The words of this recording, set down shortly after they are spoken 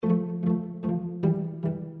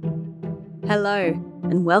Hello,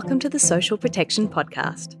 and welcome to the Social Protection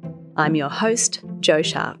Podcast. I'm your host, Jo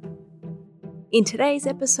Sharp. In today's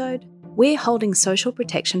episode, we're holding social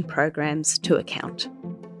protection programs to account.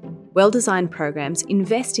 Well-designed programs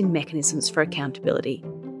invest in mechanisms for accountability,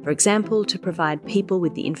 for example, to provide people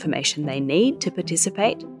with the information they need to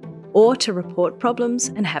participate or to report problems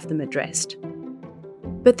and have them addressed.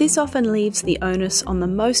 But this often leaves the onus on the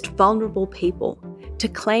most vulnerable people to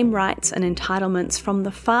claim rights and entitlements from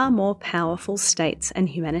the far more powerful states and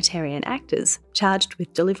humanitarian actors charged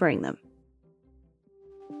with delivering them.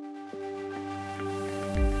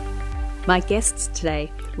 My guests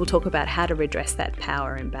today will talk about how to redress that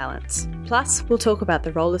power imbalance. Plus, we'll talk about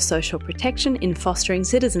the role of social protection in fostering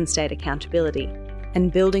citizen-state accountability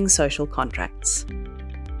and building social contracts.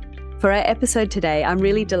 For our episode today, I'm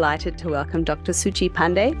really delighted to welcome Dr. Suchi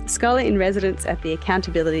Pandey, Scholar in Residence at the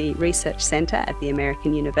Accountability Research Centre at the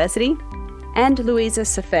American University, and Louisa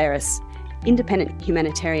Seferis, Independent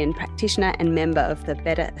Humanitarian Practitioner and member of the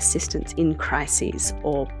Better Assistance in Crises,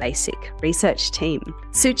 or BASIC, research team.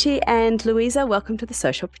 Suchi and Louisa, welcome to the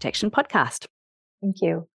Social Protection Podcast. Thank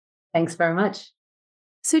you. Thanks very much.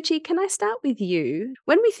 Suchi, can I start with you?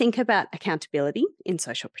 When we think about accountability in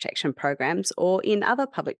social protection programs or in other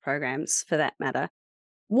public programs for that matter,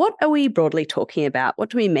 what are we broadly talking about?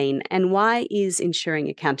 What do we mean? And why is ensuring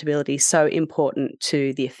accountability so important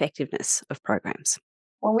to the effectiveness of programs?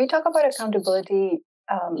 When we talk about accountability,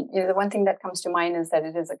 the one thing that comes to mind is that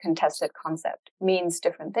it is a contested concept. It means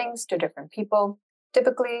different things to different people.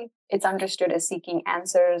 Typically, it's understood as seeking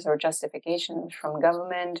answers or justifications from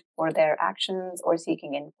government for their actions or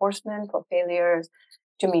seeking enforcement for failures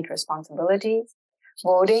to meet responsibilities.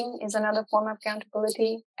 Voting is another form of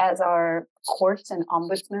accountability, as are courts and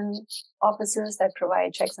ombudsman offices that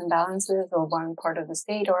provide checks and balances over one part of the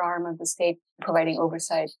state or arm of the state, providing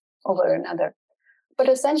oversight over another. But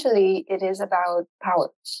essentially, it is about power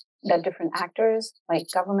that different actors like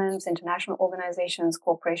governments, international organizations,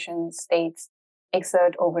 corporations, states,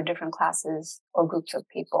 exert over different classes or groups of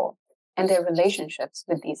people and their relationships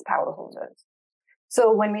with these power holders.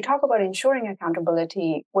 So when we talk about ensuring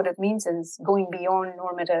accountability, what it means is going beyond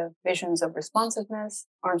normative visions of responsiveness,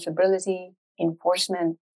 answerability,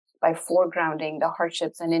 enforcement by foregrounding the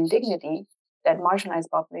hardships and indignity that marginalized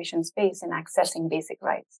populations face in accessing basic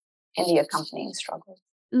rights and the accompanying struggles.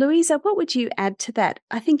 Louisa, what would you add to that?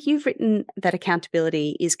 I think you've written that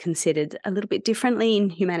accountability is considered a little bit differently in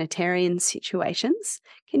humanitarian situations.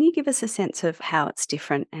 Can you give us a sense of how it's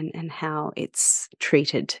different and how it's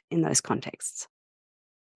treated in those contexts?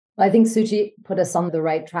 Well, I think Suchi put us on the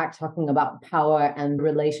right track talking about power and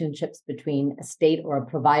relationships between a state or a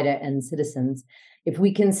provider and citizens. If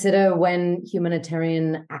we consider when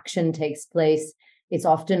humanitarian action takes place, it's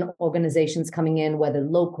often organizations coming in, whether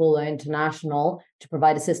local or international, to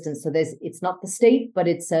provide assistance. So it's not the state, but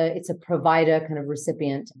it's a provider kind of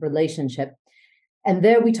recipient relationship. And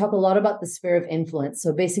there we talk a lot about the sphere of influence.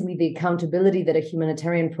 So basically the accountability that a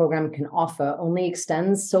humanitarian program can offer only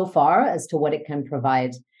extends so far as to what it can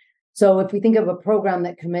provide. So if we think of a program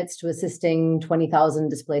that commits to assisting 20,000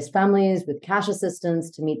 displaced families with cash assistance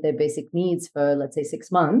to meet their basic needs for, let's say,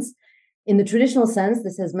 6 months, in the traditional sense,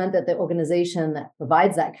 this has meant that the organization that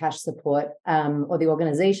provides that cash support or the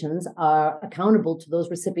organizations are accountable to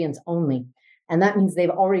those recipients only. And that means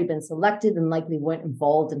they've already been selected and likely weren't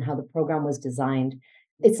involved in how the program was designed.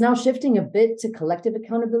 It's now shifting a bit to collective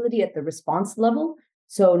accountability at the response level.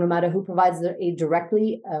 So no matter who provides their aid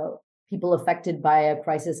directly, people affected by a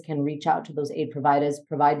crisis can reach out to those aid providers,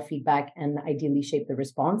 provide feedback, and ideally shape the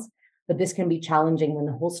response. But this can be challenging when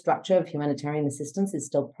the whole structure of humanitarian assistance is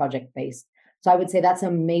still project-based. So I would say that's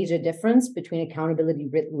a major difference between accountability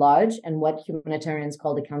writ large and what humanitarians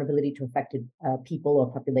call accountability to affected people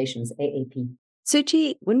or populations, AAP.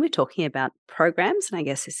 Suchi, when we're talking about programs, and I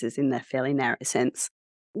guess this is in the fairly narrow sense,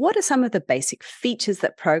 what are some of the basic features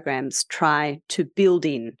that programs try to build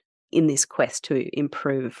in this quest to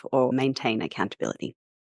improve or maintain accountability?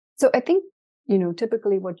 So I think,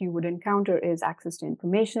 typically what you would encounter is access to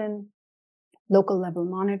information, local level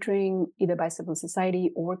monitoring, either by civil society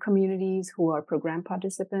or communities who are program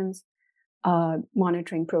participants,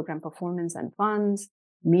 monitoring program performance and funds,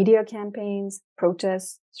 media campaigns,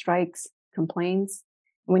 protests, strikes, complaints.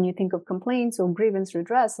 When you think of complaints or grievance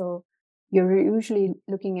redressal, you're usually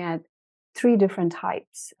looking at 3 different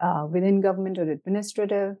types. Within government or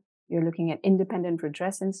administrative, you're looking at independent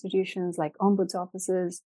redress institutions like ombuds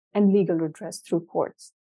offices and legal redress through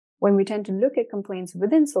courts. When we tend to look at complaints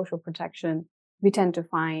within social protection, we tend to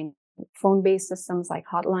find phone-based systems like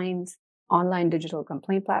hotlines, online digital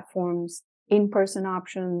complaint platforms, in-person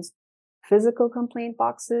options, physical complaint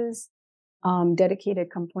boxes,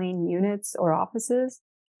 dedicated complaint units or offices,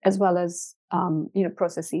 as well as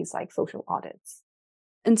processes like social audits.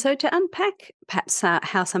 And so to unpack perhaps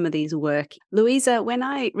how some of these work, Louisa, when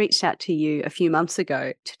I reached out to you a few months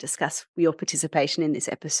ago to discuss your participation in this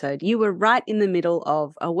episode, you were right in the middle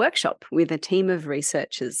of a workshop with a team of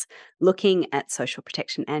researchers looking at social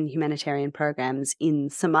protection and humanitarian programs in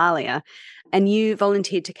Somalia. And you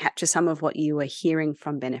volunteered to capture some of what you were hearing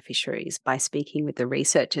from beneficiaries by speaking with the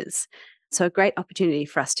researchers. So a great opportunity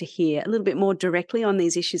for us to hear a little bit more directly on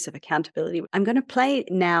these issues of accountability. I'm going to play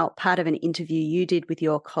now part of an interview you did with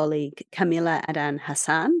your colleague Camilla Adan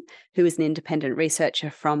Hassan, who is an independent researcher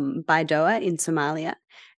from Baidoa in Somalia.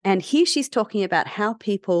 And here she's talking about how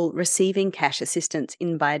people receiving cash assistance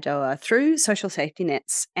in Baidoa through social safety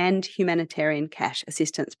nets and humanitarian cash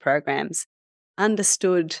assistance programs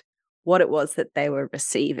understood what it was that they were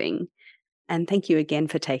receiving. And thank you again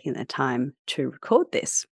for taking the time to record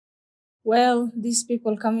this. Well, these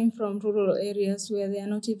people coming from rural areas where they are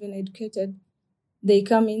not even educated, they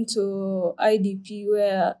come into IDP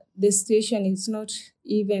where the situation is not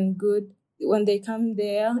even good. When they come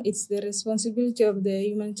there, it's the responsibility of the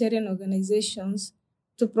humanitarian organizations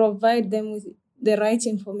to provide them with the right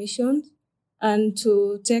information and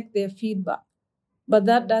to take their feedback. But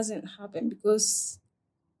that doesn't happen because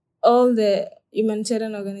all the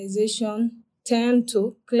humanitarian organizations tend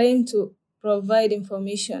to claim to provide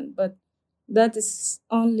information, but that is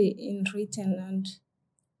only in written and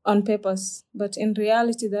on papers. But in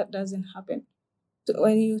reality, that doesn't happen. So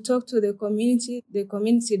when you talk to the community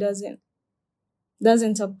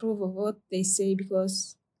doesn't approve of what they say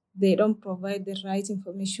because they don't provide the right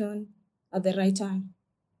information at the right time.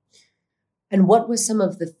 And what were some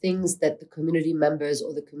of the things that the community members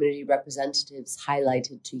or the community representatives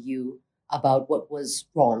highlighted to you about what was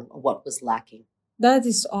wrong or what was lacking? That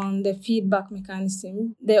is on the feedback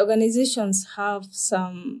mechanism. The organizations have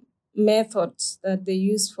some methods that they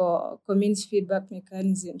use for community feedback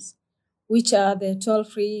mechanisms, which are the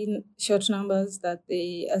toll-free short numbers that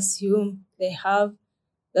they assume they have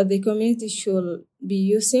that the community should be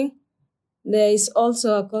using. There is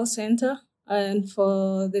also a call center, and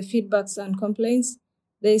for the feedbacks and complaints,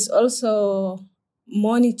 there is also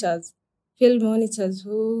monitors, field monitors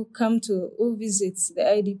who visits the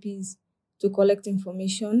IDPs to collect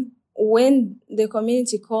information. When the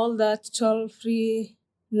community call that toll-free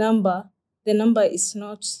number, the number is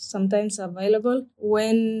not sometimes available.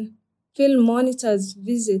 When field monitors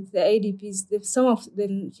visit the IDPs, some of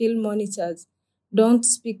the field monitors don't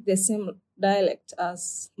speak the same dialect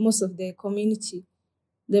as most of the community,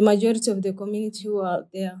 the majority of the community who are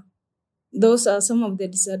there. Those are some of the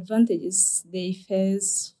disadvantages they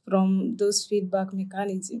face from those feedback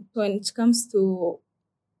mechanisms. When it comes to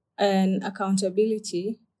an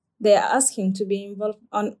accountability, they are asking to be involved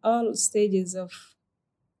on all stages of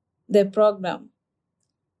the program.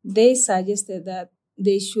 They suggested that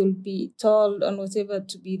they should be told on whatever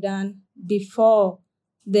to be done before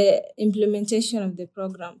the implementation of the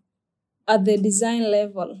program at the design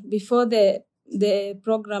level, before the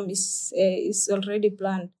program is already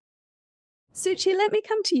planned. Suchi, let me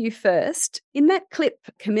come to you first. In that clip,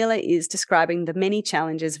 Camilla is describing the many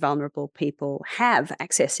challenges vulnerable people have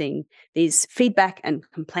accessing these feedback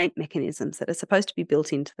and complaint mechanisms that are supposed to be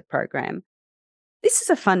built into the program. This is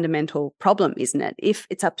a fundamental problem, isn't it? If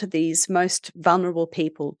it's up to these most vulnerable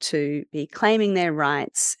people to be claiming their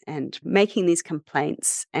rights and making these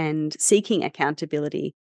complaints and seeking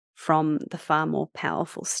accountability from the far more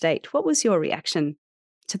powerful state. What was your reaction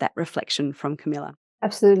to that reflection from Camilla?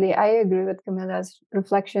 Absolutely. I agree with Camilla's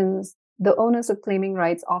reflections. The onus of claiming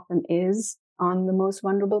rights often is on the most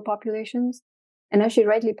vulnerable populations. And as she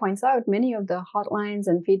rightly points out, many of the hotlines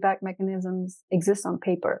and feedback mechanisms exist on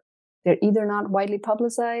paper. They're either not widely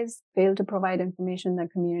publicized, fail to provide information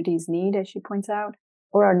that communities need, as she points out,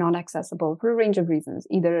 or are not accessible for a range of reasons.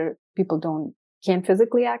 Either people can't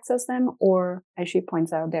physically access them, or, as she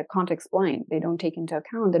points out, they're context blind. They don't take into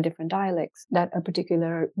account the different dialects that a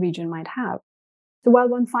particular region might have. So while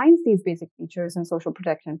one finds these basic features in social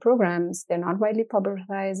protection programs, they're not widely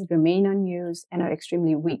publicized, remain unused, and are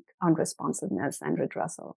extremely weak on responsiveness and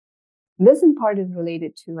redressal. This in part is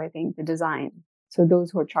related to, I think, the design. So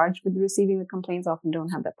those who are charged with receiving the complaints often don't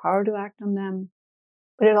have the power to act on them.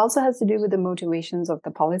 But it also has to do with the motivations of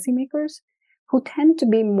the policymakers, who tend to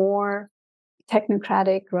be more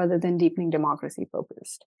technocratic rather than deepening democracy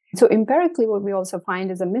focused. So empirically, what we also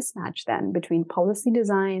find is a mismatch then between policy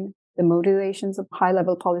design, the motivations of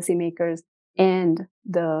high-level policymakers, and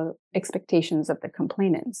the expectations of the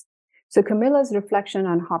complainants. So Camilla's reflection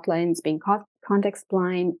on hotlines being context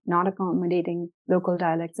blind, not accommodating local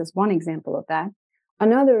dialects is one example of that.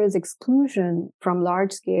 Another is exclusion from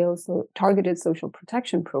large-scale targeted social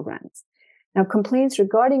protection programs. Now, complaints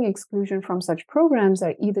regarding exclusion from such programs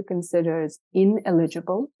are either considered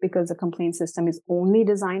ineligible because the complaint system is only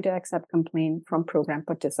designed to accept complaints from program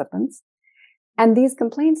participants. And these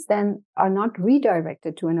complaints then are not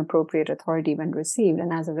redirected to an appropriate authority when received,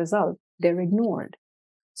 and as a result, they're ignored.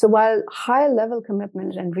 So while high-level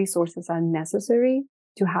commitment and resources are necessary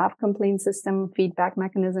to have complaint system feedback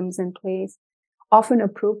mechanisms in place, often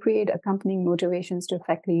appropriate accompanying motivations to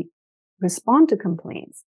effectively respond to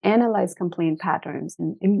complaints, analyze complaint patterns,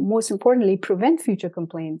 and most importantly, prevent future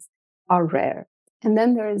complaints are rare. And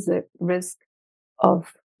then there is the risk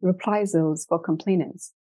of reprisals for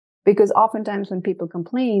complainants, because oftentimes when people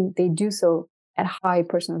complain, they do so at high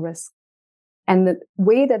personal risk. And the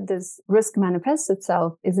way that this risk manifests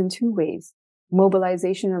itself is in two ways: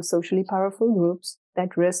 mobilization of socially powerful groups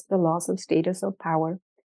that risk the loss of status or power,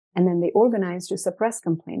 and then they organize to suppress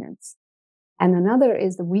complainants. And another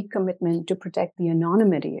is the weak commitment to protect the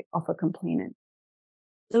anonymity of a complainant.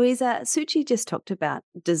 Louisa, Suchi just talked about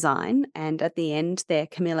design, and at the end there,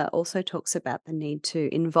 Camilla also talks about the need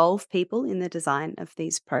to involve people in the design of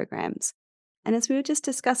these programs. And as we were just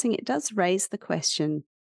discussing, it does raise the question,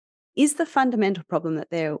 is the fundamental problem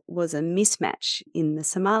that there was a mismatch in the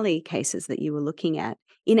Somali cases that you were looking at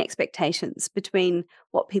in expectations between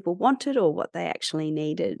what people wanted or what they actually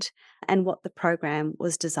needed and what the program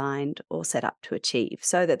was designed or set up to achieve,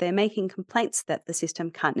 so that they're making complaints that the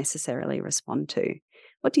system can't necessarily respond to?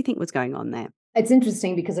 What do you think was going on there? It's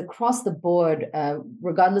interesting because across the board,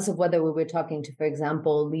 regardless of whether we were talking to, for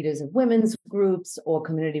example, leaders of women's groups or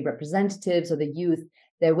community representatives or the youth,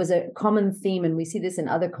 there was a common theme, and we see this in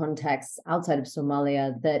other contexts outside of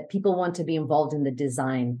Somalia, that people want to be involved in the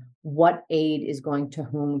design. What aid is going to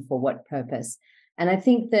whom for what purpose? And I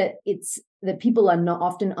think that it's that people are not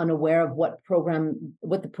often unaware of what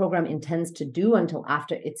the program intends to do until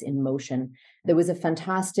after it's in motion. There was a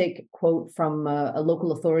fantastic quote from a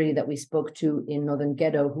local authority that we spoke to in Northern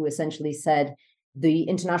Ghetto, who essentially said, the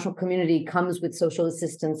international community comes with social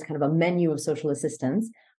assistance, kind of a menu of social assistance,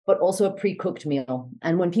 but also a pre-cooked meal.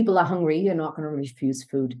 And when people are hungry, you're not going to refuse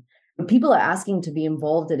food. But people are asking to be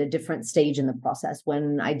involved at a different stage in the process,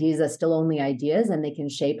 when ideas are still only ideas and they can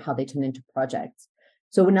shape how they turn into projects.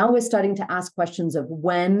 So now we're starting to ask questions of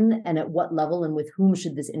when and at what level and with whom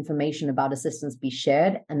should this information about assistance be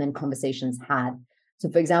shared, and then conversations had. So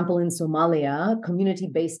for example, in Somalia,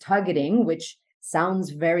 community-based targeting, which sounds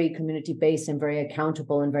very community-based and very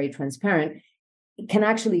accountable and very transparent, can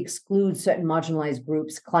actually exclude certain marginalized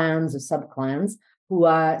groups, clans or subclans, who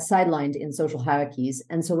are sidelined in social hierarchies.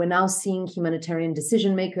 And so we're now seeing humanitarian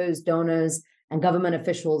decision makers, donors, and government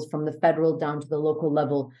officials from the federal down to the local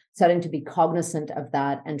level starting to be cognizant of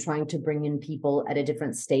that and trying to bring in people at a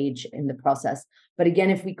different stage in the process. But again,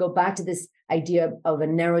 if we go back to this idea of a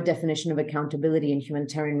narrow definition of accountability in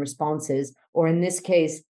humanitarian responses, or in this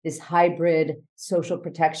case, this hybrid social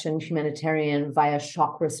protection humanitarian via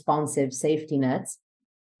shock responsive safety nets,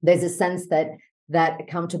 there's a sense that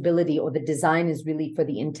accountability or the design is really for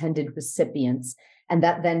the intended recipients. And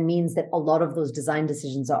that then means that a lot of those design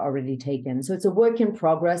decisions are already taken. So it's a work in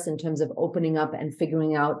progress in terms of opening up and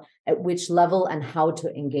figuring out at which level and how to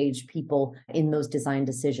engage people in those design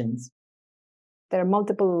decisions. There are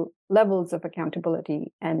multiple levels of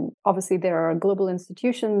accountability. And obviously there are global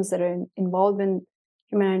institutions that are involved in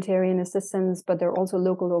humanitarian assistance, but there are also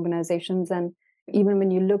local organizations. And even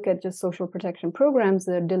when you look at just social protection programs,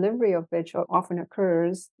 the delivery of which often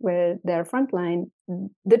occurs where they're frontline,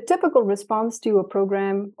 the typical response to a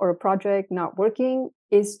program or a project not working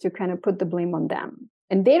is to kind of put the blame on them.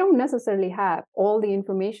 And they don't necessarily have all the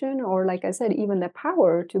information or, like I said, even the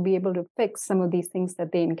power to be able to fix some of these things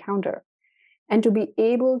that they encounter. And to be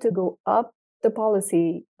able to go up the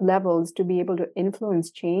policy levels to be able to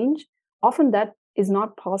influence change, often that is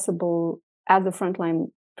not possible as a frontline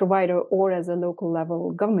provider or as a local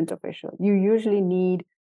level government official. You usually need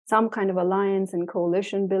some kind of alliance and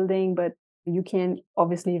coalition building, but you can't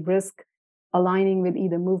obviously risk aligning with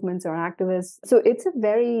either movements or activists. So it's a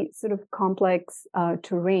very sort of complex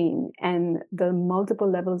terrain, and the multiple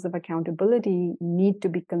levels of accountability need to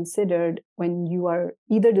be considered when you are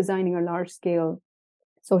either designing a large-scale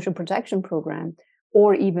social protection program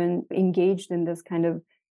or even engaged in this kind of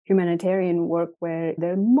humanitarian work where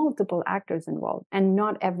there are multiple actors involved and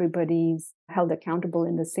not everybody's held accountable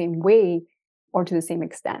in the same way or to the same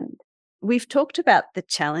extent. We've talked about the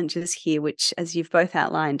challenges here, which, as you've both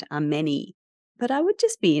outlined, are many. But I would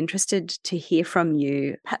just be interested to hear from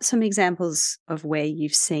you, perhaps some examples of where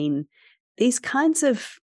you've seen these kinds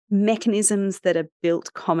of mechanisms that are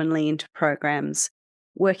built commonly into programs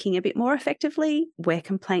working a bit more effectively, where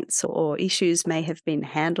complaints or issues may have been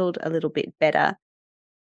handled a little bit better,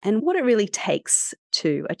 and what it really takes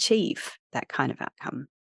to achieve that kind of outcome.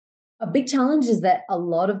 A big challenge is that a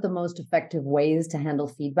lot of the most effective ways to handle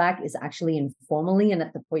feedback is actually informally and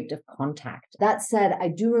at the point of contact. That said, I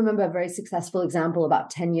do remember a very successful example about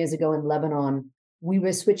 10 years ago in Lebanon. We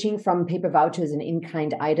were switching from paper vouchers and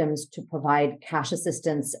in-kind items to provide cash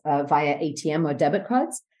assistance via ATM or debit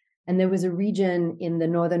cards. And there was a region in the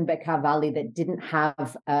northern Bekaa Valley that didn't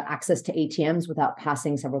have access to ATMs without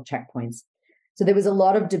passing several checkpoints. So there was a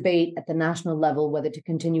lot of debate at the national level whether to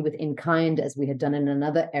continue with in-kind, as we had done in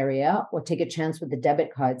another area, or take a chance with the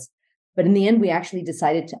debit cards. But in the end, we actually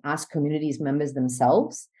decided to ask communities members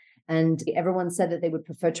themselves. And everyone said that they would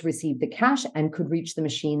prefer to receive the cash and could reach the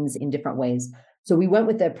machines in different ways. So we went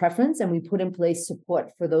with their preference and we put in place support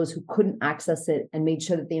for those who couldn't access it and made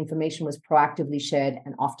sure that the information was proactively shared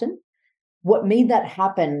and often. What made that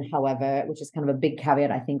happen, however, which is kind of a big caveat,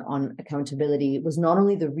 I think, on accountability, was not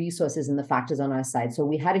only the resources and the factors on our side. So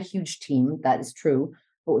we had a huge team, that is true,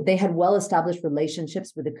 but they had well-established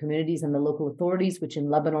relationships with the communities and the local authorities, which in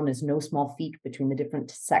Lebanon is no small feat between the different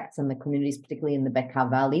sects and the communities, particularly in the Bekaa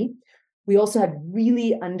Valley. We also had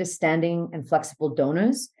really understanding and flexible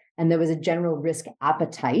donors, and there was a general risk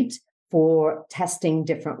appetite for testing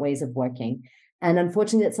different ways of working. And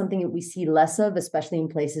unfortunately, that's something that we see less of, especially in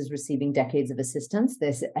places receiving decades of assistance.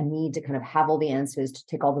 There's a need to kind of have all the answers, to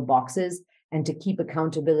tick all the boxes, and to keep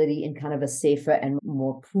accountability in kind of a safer and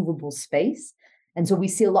more provable space. And so we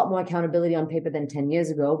see a lot more accountability on paper than 10 years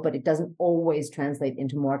ago, but it doesn't always translate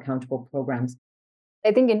into more accountable programs.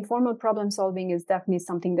 I think informal problem solving is definitely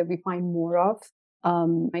something that we find more of.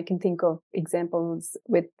 I can think of examples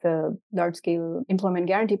with the large-scale employment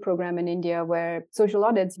guarantee program in India, where social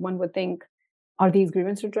audits, one would think, are these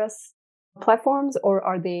grievance redress platforms or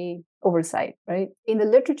are they oversight, right? In the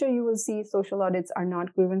literature, you will see social audits are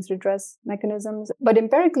not grievance redress mechanisms. But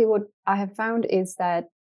empirically, what I have found is that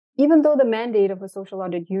even though the mandate of a social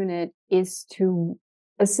audit unit is to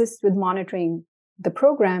assist with monitoring the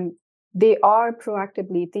program, they are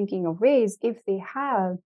proactively thinking of ways, if they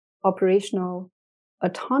have operational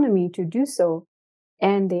autonomy to do so,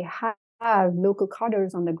 and they have local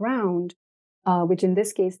cadres on the ground, which in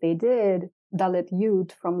this case they did, Dalit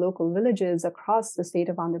youth from local villages across the state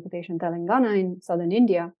of Andhra Pradesh and Telangana in southern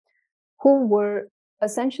India, who were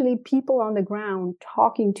essentially people on the ground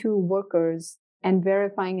talking to workers and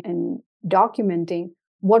verifying and documenting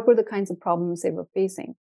what were the kinds of problems they were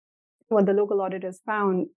facing. What the local auditors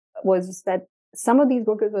found was that some of these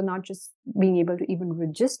workers were not just being able to even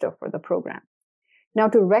register for the program. Now,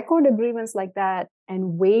 to record a grievance like that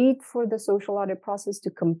and wait for the social audit process to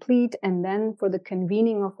complete and then for the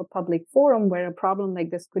convening of a public forum where a problem like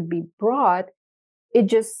this could be brought, it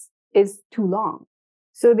just is too long.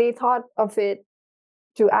 So they thought of it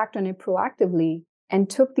to act on it proactively and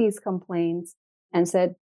took these complaints and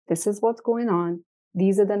said, this is what's going on.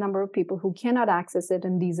 These are the number of people who cannot access it,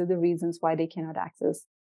 and these are the reasons why they cannot access.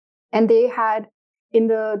 And they had, in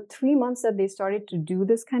the 3 months that they started to do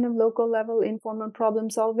this kind of local level informal problem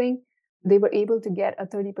solving, they were able to get a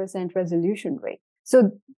 30% resolution rate.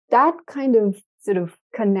 So that kind of sort of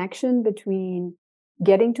connection between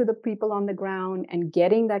getting to the people on the ground and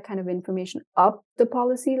getting that kind of information up the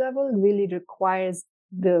policy level really requires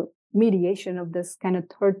the mediation of this kind of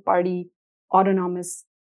third-party, autonomous,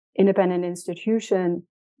 independent institution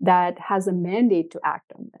that has a mandate to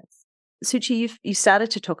act on this. Suchi, you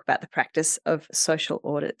started to talk about the practice of social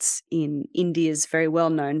audits in India's very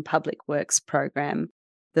well-known public works program,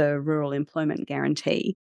 the Rural Employment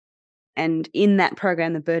Guarantee. And in that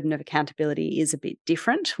program, the burden of accountability is a bit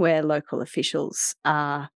different, where local officials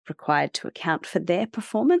are required to account for their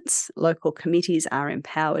performance. Local committees are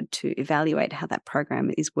empowered to evaluate how that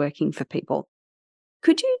program is working for people.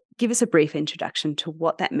 Could you give us a brief introduction to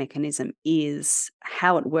what that mechanism is,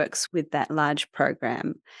 how it works with that large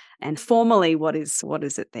program, and formally, what is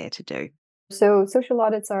it there to do? So social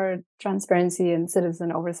audits are transparency and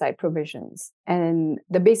citizen oversight provisions. And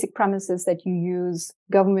the basic premise is that you use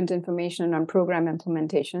government information on program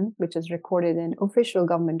implementation, which is recorded in official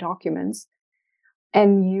government documents,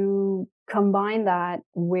 and you combine that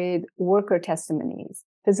with worker testimonies,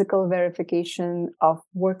 physical verification of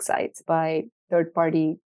work sites by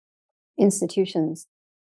third-party institutions,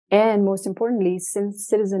 and most importantly,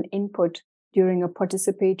 citizen input during a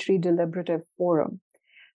participatory deliberative forum.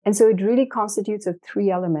 And so it really constitutes of three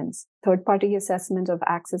elements: third-party assessment of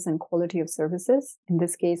access and quality of services, in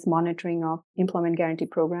this case, monitoring of employment guarantee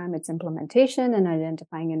program, its implementation, and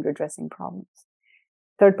identifying and redressing problems.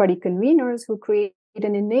 Third-party conveners who create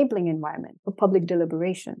an enabling environment for public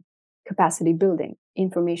deliberation, capacity building,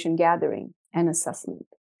 information gathering, and assessment.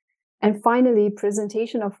 And finally,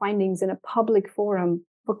 presentation of findings in a public forum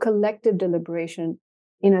for collective deliberation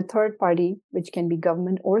in a third party, which can be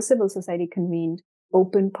government or civil society convened,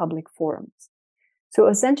 open public forums. So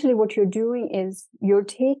essentially what you're doing is you're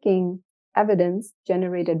taking evidence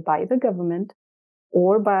generated by the government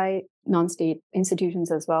or by non-state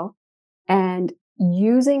institutions as well, and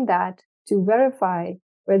using that to verify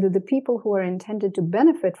whether the people who are intended to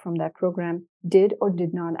benefit from that program did or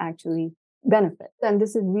did not actually benefit. And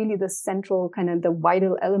this is really the central kind of the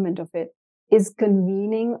vital element of it, is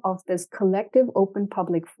convening of this collective open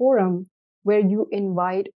public forum where you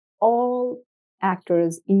invite all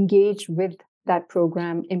actors engaged with that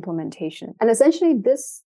program implementation. And essentially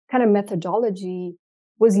this kind of methodology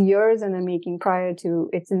was years in the making prior to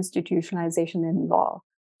its institutionalization in law.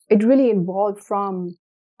 It really evolved from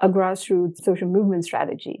a grassroots social movement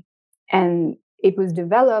strategy. And it was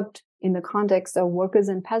developed in the context of workers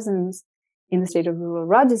and peasants in the state of rural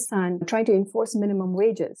Rajasthan trying to enforce minimum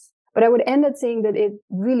wages. But I would end up saying that it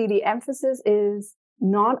really, the emphasis is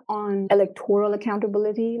not on electoral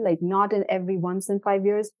accountability, like not in every once in 5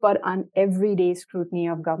 years, but on everyday scrutiny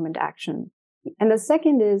of government action. And the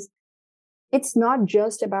second is, it's not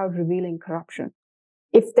just about revealing corruption.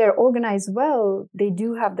 If they're organized well, they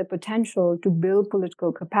do have the potential to build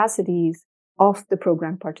political capacities of the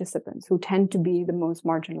program participants who tend to be the most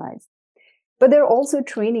marginalized. But they're also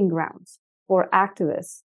training grounds for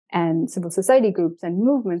activists and civil society groups and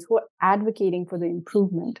movements who are advocating for the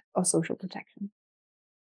improvement of social protection.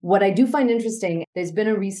 What I do find interesting, there's been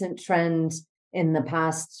a recent trend in the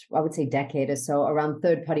past, I would say decade or so, around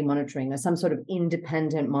third-party monitoring or some sort of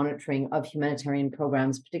independent monitoring of humanitarian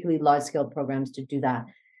programs, particularly large-scale programs to do that.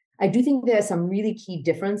 I do think there are some really key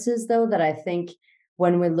differences, though, that I think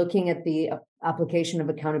when we're looking at the application of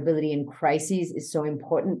accountability in crises is so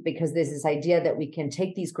important, because there's this idea that we can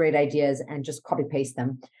take these great ideas and just copy-paste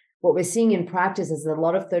them. What we're seeing in practice is that a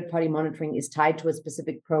lot of third-party monitoring is tied to a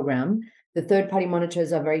specific program. The third-party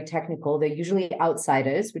monitors are very technical. They're usually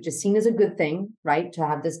outsiders, which is seen as a good thing, right? To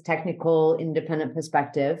have this technical, independent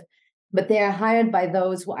perspective. But they are hired by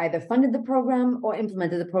those who either funded the program or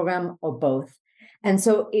implemented the program or both. And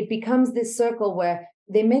so it becomes this circle where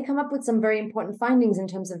they may come up with some very important findings in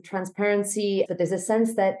terms of transparency, but there's a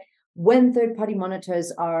sense that when third-party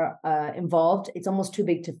monitors are involved, it's almost too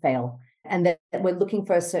big to fail, and that we're looking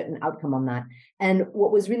for a certain outcome on that. And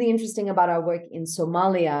what was really interesting about our work in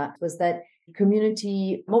Somalia was that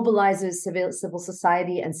community mobilizers, civil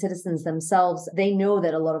society, and citizens themselves, they know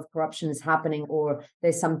that a lot of corruption is happening, or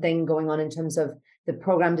there's something going on in terms of the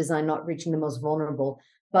program design not reaching the most vulnerable.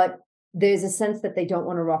 But there's a sense that they don't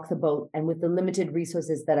want to rock the boat. And with the limited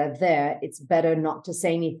resources that are there, it's better not to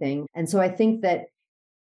say anything. And so I think that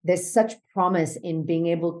there's such promise in being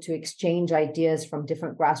able to exchange ideas from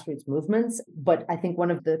different grassroots movements. But I think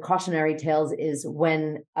one of the cautionary tales is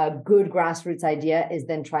when a good grassroots idea is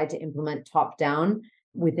then tried to implement top down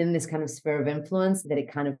within this kind of sphere of influence, that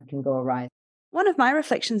it kind of can go awry. One of my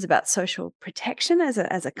reflections about social protection as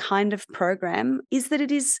a kind of program is that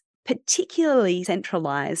it is particularly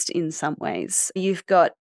centralized in some ways. You've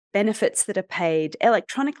got benefits that are paid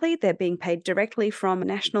electronically. They're being paid directly from a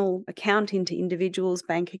national account into individuals'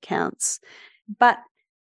 bank accounts. But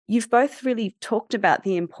you've both really talked about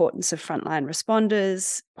the importance of frontline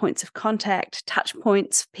responders, points of contact, touch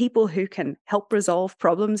points, people who can help resolve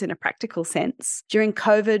problems in a practical sense. During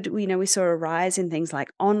COVID, we saw a rise in things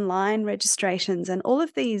like online registrations, and all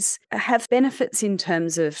of these have benefits in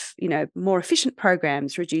terms of, more efficient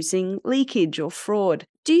programs, reducing leakage or fraud.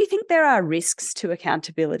 Do you think there are risks to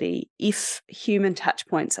accountability if human touch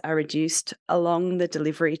points are reduced along the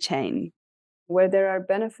delivery chain? Where there are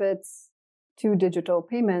benefits to digital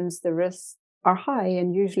payments, the risks are high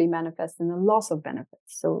and usually manifest in the loss of benefits.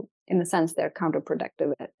 So in a sense, they're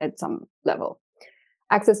counterproductive at some level.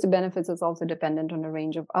 Access to benefits is also dependent on a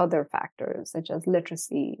range of other factors, such as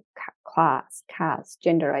literacy, class, caste,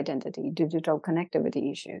 gender identity, digital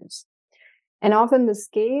connectivity issues. And often the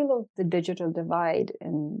scale of the digital divide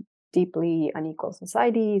in deeply unequal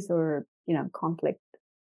societies or,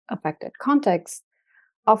 conflict-affected contexts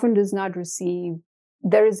often does not receive.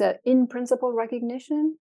 There is an in-principle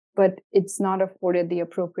recognition, but it's not afforded the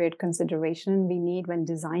appropriate consideration we need when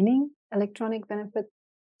designing electronic benefit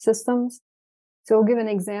systems. So I'll give an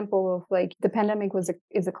example of the pandemic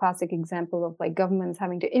is a classic example of governments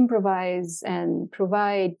having to improvise and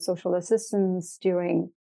provide social assistance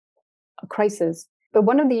during a crisis. But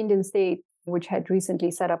one of the Indian states, which had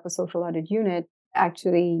recently set up a social audit unit,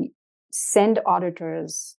 actually sent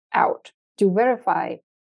auditors out to verify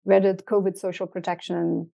whether the COVID social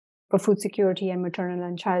protection for food security and maternal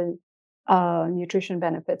and child nutrition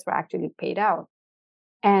benefits were actually paid out.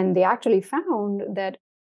 And they actually found that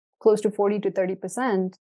close to 40 to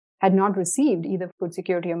 30% had not received either food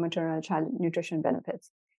security or maternal and child nutrition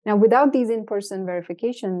benefits. Now, without these in-person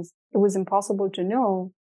verifications, it was impossible to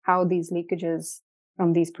know how these leakages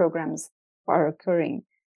from these programs are occurring.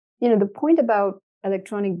 The point about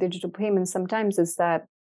electronic digital payments sometimes is that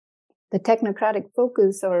the technocratic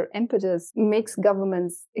focus or impetus makes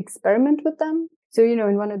governments experiment with them. So,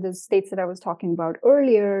 in one of the states that I was talking about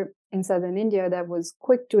earlier in southern India that was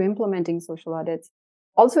quick to implementing social audits,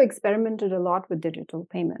 also experimented a lot with digital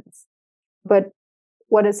payments. But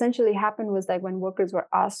what essentially happened was that when workers were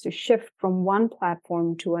asked to shift from one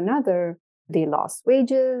platform to another, they lost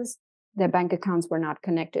wages, their bank accounts were not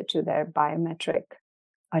connected to their biometric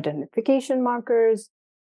identification markers.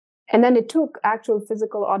 And then it took actual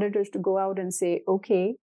physical auditors to go out and say,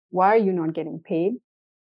 okay, why are you not getting paid?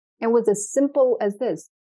 It was as simple as this.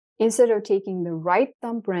 Instead of taking the right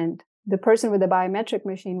thumbprint, the person with the biometric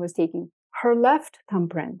machine was taking her left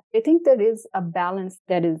thumbprint. I think there is a balance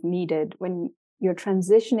that is needed when you're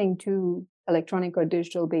transitioning to electronic or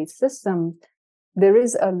digital based systems. There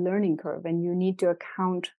is a learning curve and you need to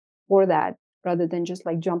account for that rather than just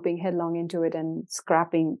like jumping headlong into it and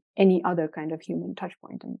scrapping any other kind of human touch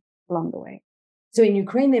point along the way. So in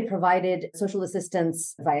Ukraine, they provided social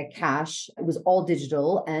assistance via cash. It was all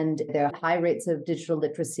digital, and there are high rates of digital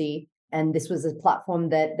literacy. And this was a platform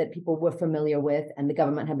that people were familiar with and the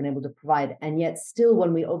government had been able to provide. And yet still,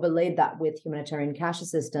 when we overlaid that with humanitarian cash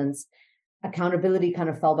assistance, accountability kind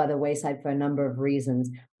of fell by the wayside for a number of reasons.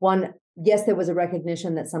 One, yes, there was a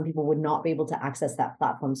recognition that some people would not be able to access that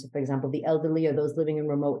platform. So, for example, the elderly or those living in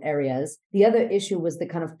remote areas. The other issue was the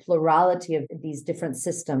kind of plurality of these different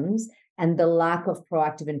systems and the lack of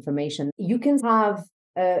proactive information. You can have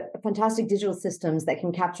fantastic digital systems that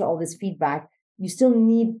can capture all this feedback. You still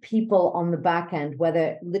need people on the back end,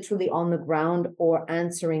 whether literally on the ground or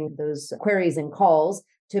answering those queries and calls,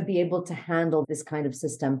 to be able to handle this kind of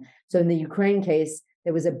system. So in the Ukraine case,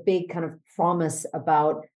 there was a big kind of promise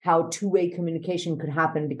about how two-way communication could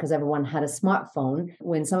happen because everyone had a smartphone.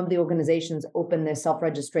 When some of the organizations opened their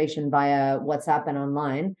self-registration via WhatsApp and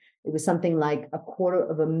online, it was something like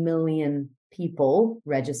 250,000 people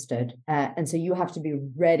registered. And so you have to be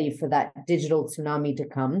ready for that digital tsunami to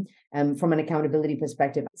come. From an accountability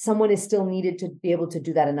perspective, someone is still needed to be able to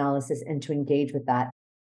do that analysis and to engage with that.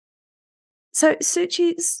 So,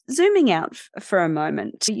 Suchi, zooming out for a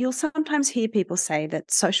moment, you'll sometimes hear people say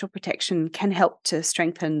that social protection can help to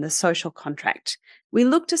strengthen the social contract. We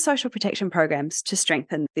look to social protection programs to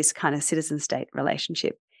strengthen this kind of citizen-state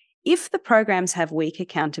relationship. If the programs have weak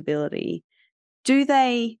accountability, do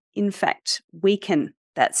they, in fact, weaken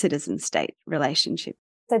that citizen-state relationship?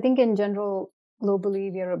 I think in general,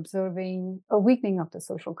 globally, we are observing a weakening of the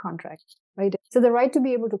social contract, right? So the right to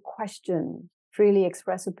be able to question, freely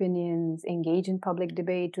express opinions, engage in public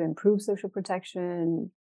debate to improve social protection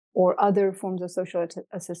or other forms of social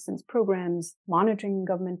assistance programs, monitoring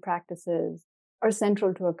government practices are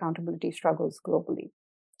central to accountability struggles globally.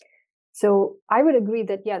 So I would agree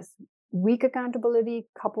that yes, weak accountability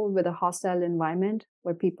coupled with a hostile environment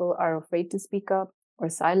where people are afraid to speak up or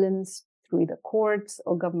silenced through the courts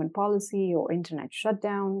or government policy or internet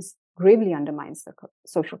shutdowns gravely undermines the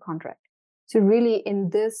social contract. So really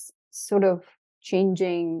in this sort of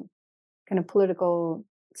changing kind of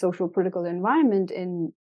social political environment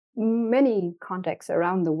in many contexts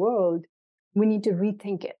around the world, we need to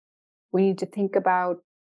rethink it. We need to think about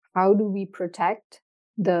how do we protect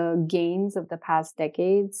the gains of the past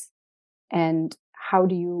decades and how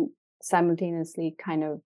do you simultaneously kind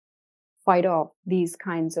of fight off these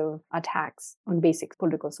kinds of attacks on basic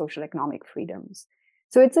political, social, economic freedoms.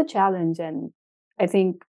 So it's a challenge. And I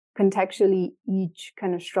think contextually, each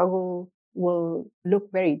kind of struggle will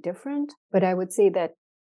look very different. But I would say that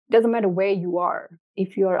it doesn't matter where you are.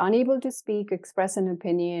 If you are unable to speak, express an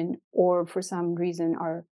opinion, or for some reason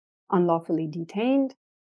are unlawfully detained,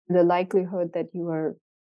 the likelihood that you are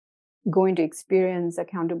going to experience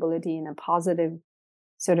accountability in a positive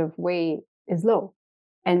sort of way is low.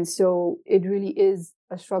 And so it really is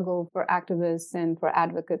a struggle for activists and for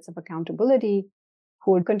advocates of accountability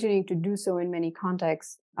who are continuing to do so in many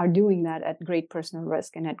contexts, are doing that at great personal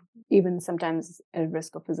risk and at even sometimes at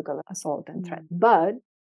risk of physical assault and threat. But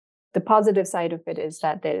the positive side of it is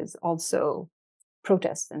that there is also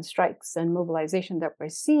protests and strikes and mobilization that we're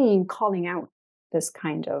seeing calling out this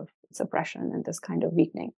kind of suppression and this kind of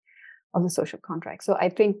weakening of the social contract. So I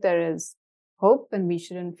think there is hope, and we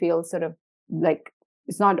shouldn't feel sort of like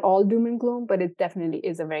it's not all doom and gloom, but it definitely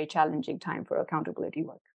is a very challenging time for accountability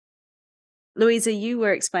work. Louisa, you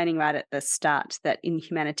were explaining right at the start that in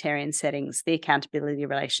humanitarian settings, the accountability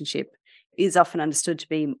relationship is often understood to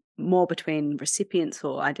be more between recipients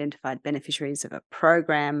or identified beneficiaries of a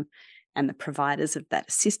program and the providers of that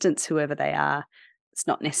assistance, whoever they are. It's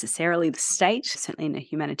not necessarily the state, certainly in a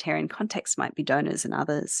humanitarian context, might be donors and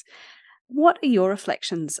others. What are your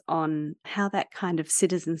reflections on how that kind of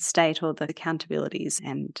citizen state or the accountabilities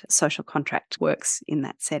and social contract works in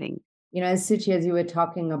that setting? As Suchi, as you were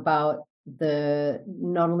talking about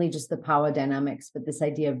not only just the power dynamics, but this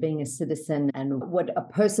idea of being a citizen and what a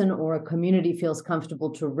person or a community feels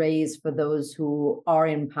comfortable to raise for those who are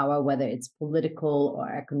in power, whether it's political or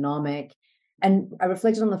economic. And I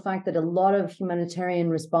reflected on the fact that a lot of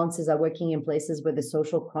humanitarian responses are working in places where the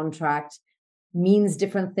social contract means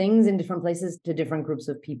different things in different places to different groups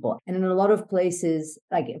of people. And in a lot of places,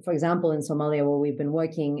 like for example, in Somalia, where we've been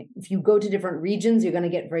working, if you go to different regions, you're going to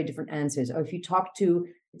get very different answers. Or if you talk to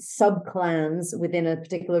sub-clans within a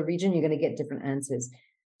particular region, you're going to get different answers.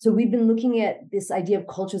 So we've been looking at this idea of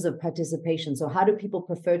cultures of participation. So how do people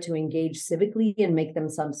prefer to engage civically and make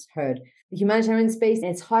themselves heard? The humanitarian space, and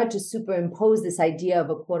it's hard to superimpose this idea of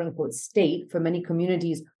a quote unquote state for many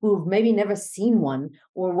communities who've maybe never seen one,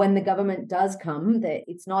 or when the government does come, that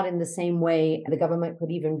it's not in the same way. The government could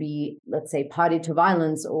even be, let's say, party to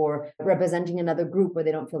violence or representing another group where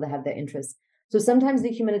they don't feel they have their interests. So sometimes the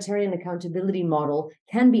humanitarian accountability model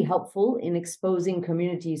can be helpful in exposing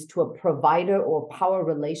communities to a provider or power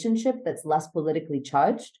relationship that's less politically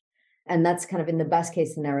charged. And that's kind of in the best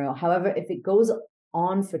case scenario. However, if it goes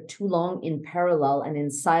on for too long in parallel and in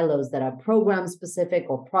silos that are program specific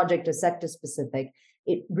or project or sector specific,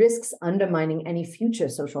 it risks undermining any future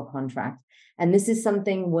social contract. And this is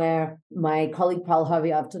something where my colleague Paul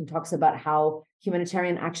Harvey often talks about how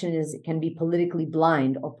humanitarian action can be politically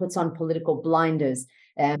blind or puts on political blinders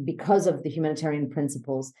because of the humanitarian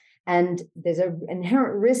principles. And there's an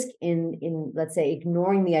inherent risk in, let's say,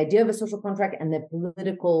 ignoring the idea of a social contract and the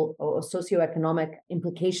political or socioeconomic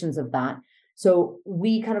implications of that. So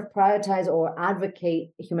we kind of prioritize or advocate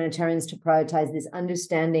humanitarians to prioritize this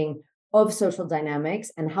understanding of social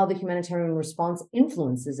dynamics and how the humanitarian response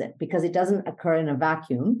influences it, because it doesn't occur in a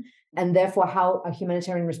vacuum, and therefore how a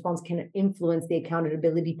humanitarian response can influence the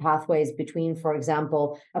accountability pathways between, for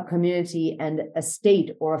example, a community and a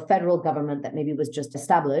state or a federal government that maybe was just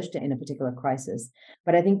established in a particular crisis.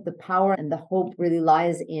 But I think the power and the hope really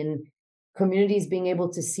lies in communities being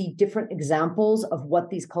able to see different examples of what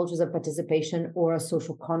these cultures of participation or a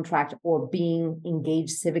social contract or being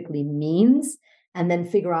engaged civically means, and then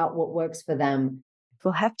figure out what works for them.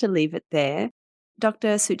 We'll have to leave it there.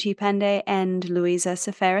 Dr. Suchi Pandey and Louisa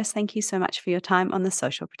Seferis, thank you so much for your time on the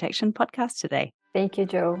Social Protection Podcast today. Thank you,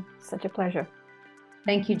 Joe. Such a pleasure.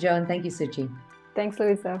 Thank you, Joe, and thank you, Suchi. Thanks,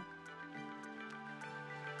 Louisa.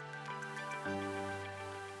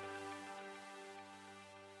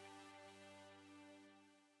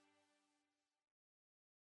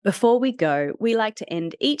 Before we go, we like to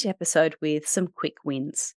end each episode with some quick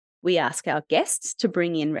wins. We ask our guests to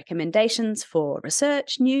bring in recommendations for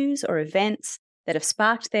research, news, or events that have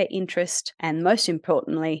sparked their interest and, most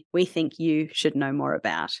importantly, we think you should know more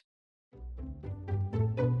about.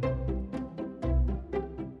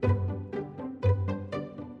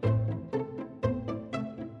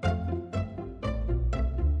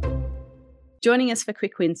 Joining us for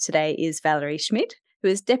Quick Wins today is Valerie Schmidt, who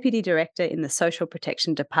is Deputy Director in the Social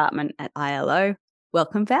Protection Department at ILO.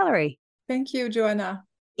 Welcome, Valerie. Thank you, Joanna.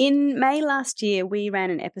 In May last year, we ran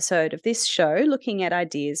an episode of this show looking at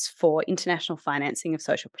ideas for international financing of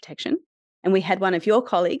social protection. And we had one of your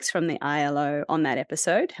colleagues from the ILO on that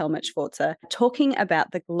episode, Helmut Schwarzer, talking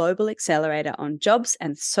about the Global Accelerator on Jobs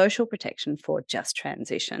and Social Protection for Just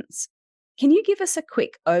Transitions. Can you give us a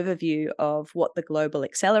quick overview of what the Global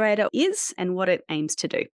Accelerator is and what it aims to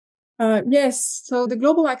do? Yes. So the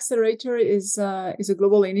Global Accelerator is a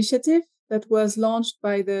global initiative that was launched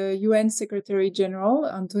by the UN Secretary General,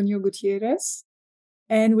 Antonio Gutierrez,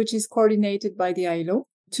 and which is coordinated by the ILO.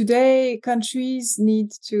 Today, countries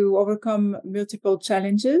need to overcome multiple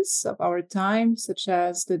challenges of our time, such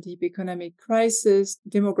as the deep economic crisis,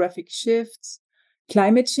 demographic shifts,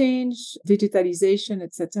 climate change, digitalization,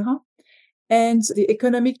 etc. And the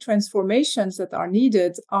economic transformations that are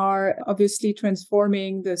needed are obviously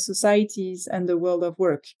transforming the societies and the world of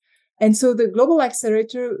work. And so the Global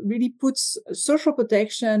Accelerator really puts social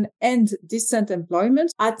protection and decent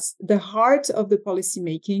employment at the heart of the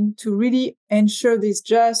policymaking to really ensure these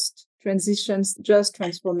just transitions, just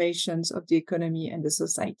transformations of the economy and the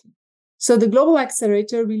society. So the Global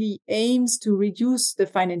Accelerator really aims to reduce the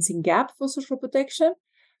financing gap for social protection,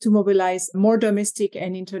 to mobilize more domestic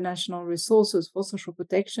and international resources for social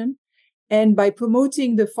protection, And by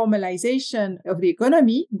promoting the formalization of the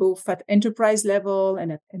economy, both at enterprise level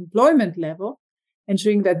and at employment level,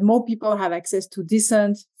 ensuring that more people have access to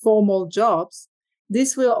decent, formal jobs,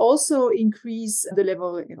 this will also increase the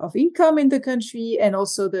level of income in the country and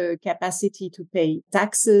also the capacity to pay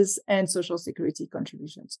taxes and social security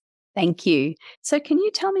contributions. Thank you. So can you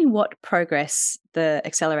tell me what progress the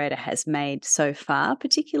accelerator has made so far,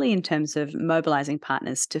 particularly in terms of mobilizing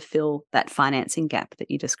partners to fill that financing gap that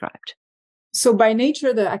you described? So by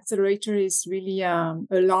nature, the accelerator is really a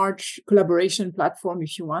large collaboration platform,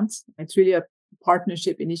 if you want. It's really a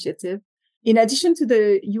partnership initiative. In addition to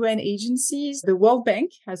the UN agencies, the World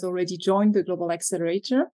Bank has already joined the Global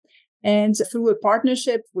Accelerator. And through a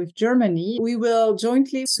partnership with Germany, we will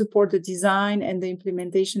jointly support the design and the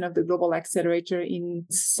implementation of the Global Accelerator in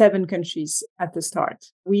 7 countries at the start.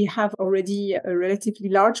 We have already a relatively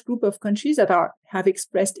large group of countries that have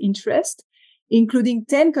expressed interest, including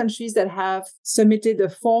 10 countries that have submitted a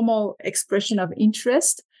formal expression of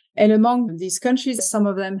interest. And among these countries, some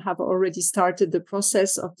of them have already started the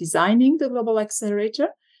process of designing the Global Accelerator.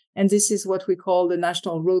 And this is what we call the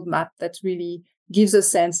national roadmap that really gives a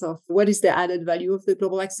sense of what is the added value of the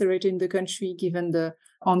Global Accelerator in the country, given the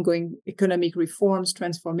ongoing economic reforms,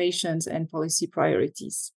 transformations, and policy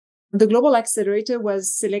priorities. The Global Accelerator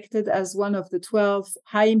was selected as one of the 12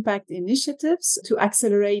 high-impact initiatives to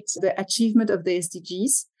accelerate the achievement of the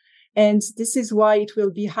SDGs. And this is why it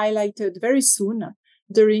will be highlighted very soon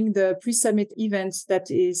during the pre-summit event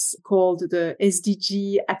that is called the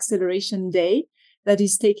SDG Acceleration Day, that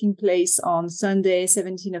is taking place on Sunday,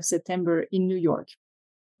 17th of September in New York.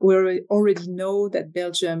 We already know that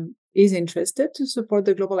Belgium is interested to support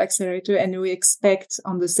the Global Accelerator, and we expect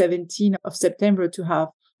on the 17th of September to have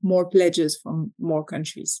more pledges from more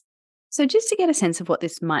countries. So just to get a sense of what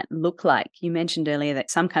this might look like, you mentioned earlier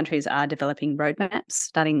that some countries are developing roadmaps,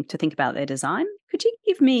 starting to think about their design. Could you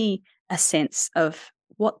give me a sense of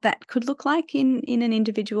what that could look like in an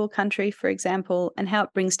individual country, for example, and how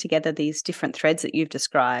it brings together these different threads that you've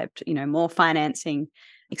described, more financing,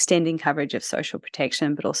 extending coverage of social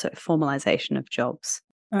protection, but also formalization of jobs?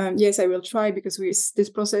 Yes, I will try because this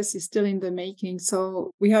process is still in the making.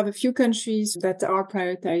 So we have a few countries that are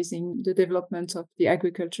prioritizing the development of the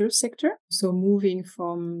agriculture sector. So moving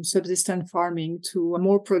from subsistence farming to a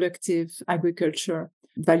more productive agriculture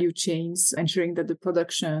value chains, ensuring that the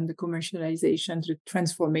production, the commercialization, the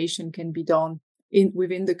transformation can be done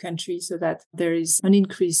within the country so that there is an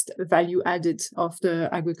increased value added of the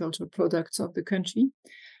agricultural products of the country.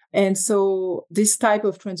 And so this type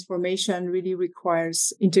of transformation really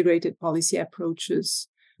requires integrated policy approaches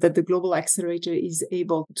that the Global Accelerator is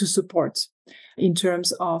able to support in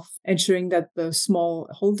terms of ensuring that the small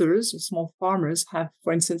holders, small farmers have,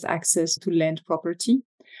 for instance, access to land property,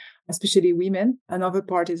 especially women. Another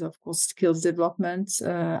part is, of course, skills development,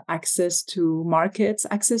 access to markets,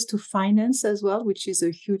 access to finance as well, which is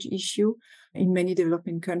a huge issue in many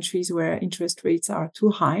developing countries where interest rates are too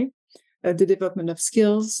high. The development of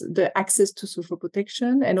skills, the access to social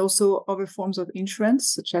protection, and also other forms of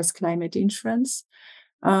insurance, such as climate insurance.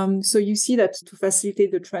 So you see that to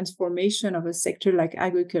facilitate the transformation of a sector like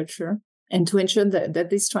agriculture and to ensure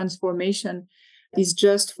that this transformation is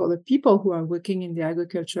just for the people who are working in the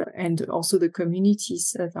agriculture and also the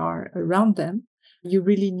communities that are around them, you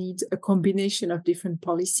really need a combination of different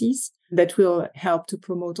policies that will help to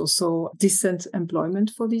promote also decent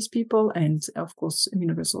employment for these people and, of course,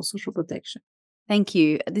 universal social protection. Thank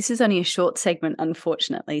you. This is only a short segment,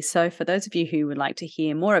 unfortunately. So for those of you who would like to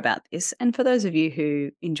hear more about this, and for those of you who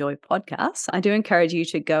enjoy podcasts, I do encourage you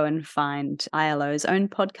to go and find ILO's own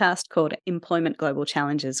podcast called Employment Global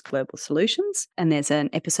Challenges, Global Solutions. And there's an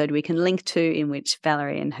episode we can link to in which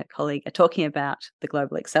Valerie and her colleague are talking about the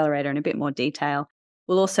Global Accelerator in a bit more detail.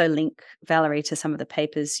 We'll also link, Valerie, to some of the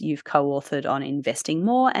papers you've co-authored on investing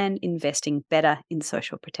more and investing better in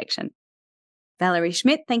social protection. Valerie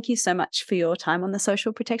Schmidt, thank you so much for your time on the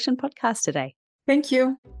Social Protection Podcast today. Thank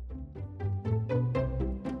you.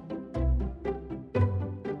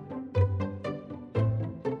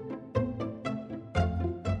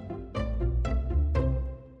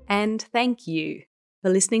 And thank you for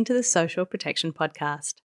listening to the Social Protection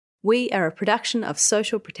Podcast. We are a production of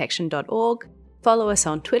socialprotection.org. Follow us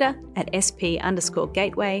on Twitter at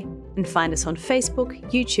SP_gateway and find us on Facebook,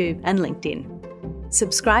 YouTube, and LinkedIn.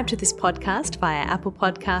 Subscribe to this podcast via Apple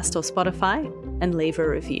Podcast or Spotify and leave a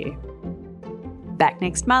review. Back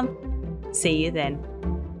next month. See you then.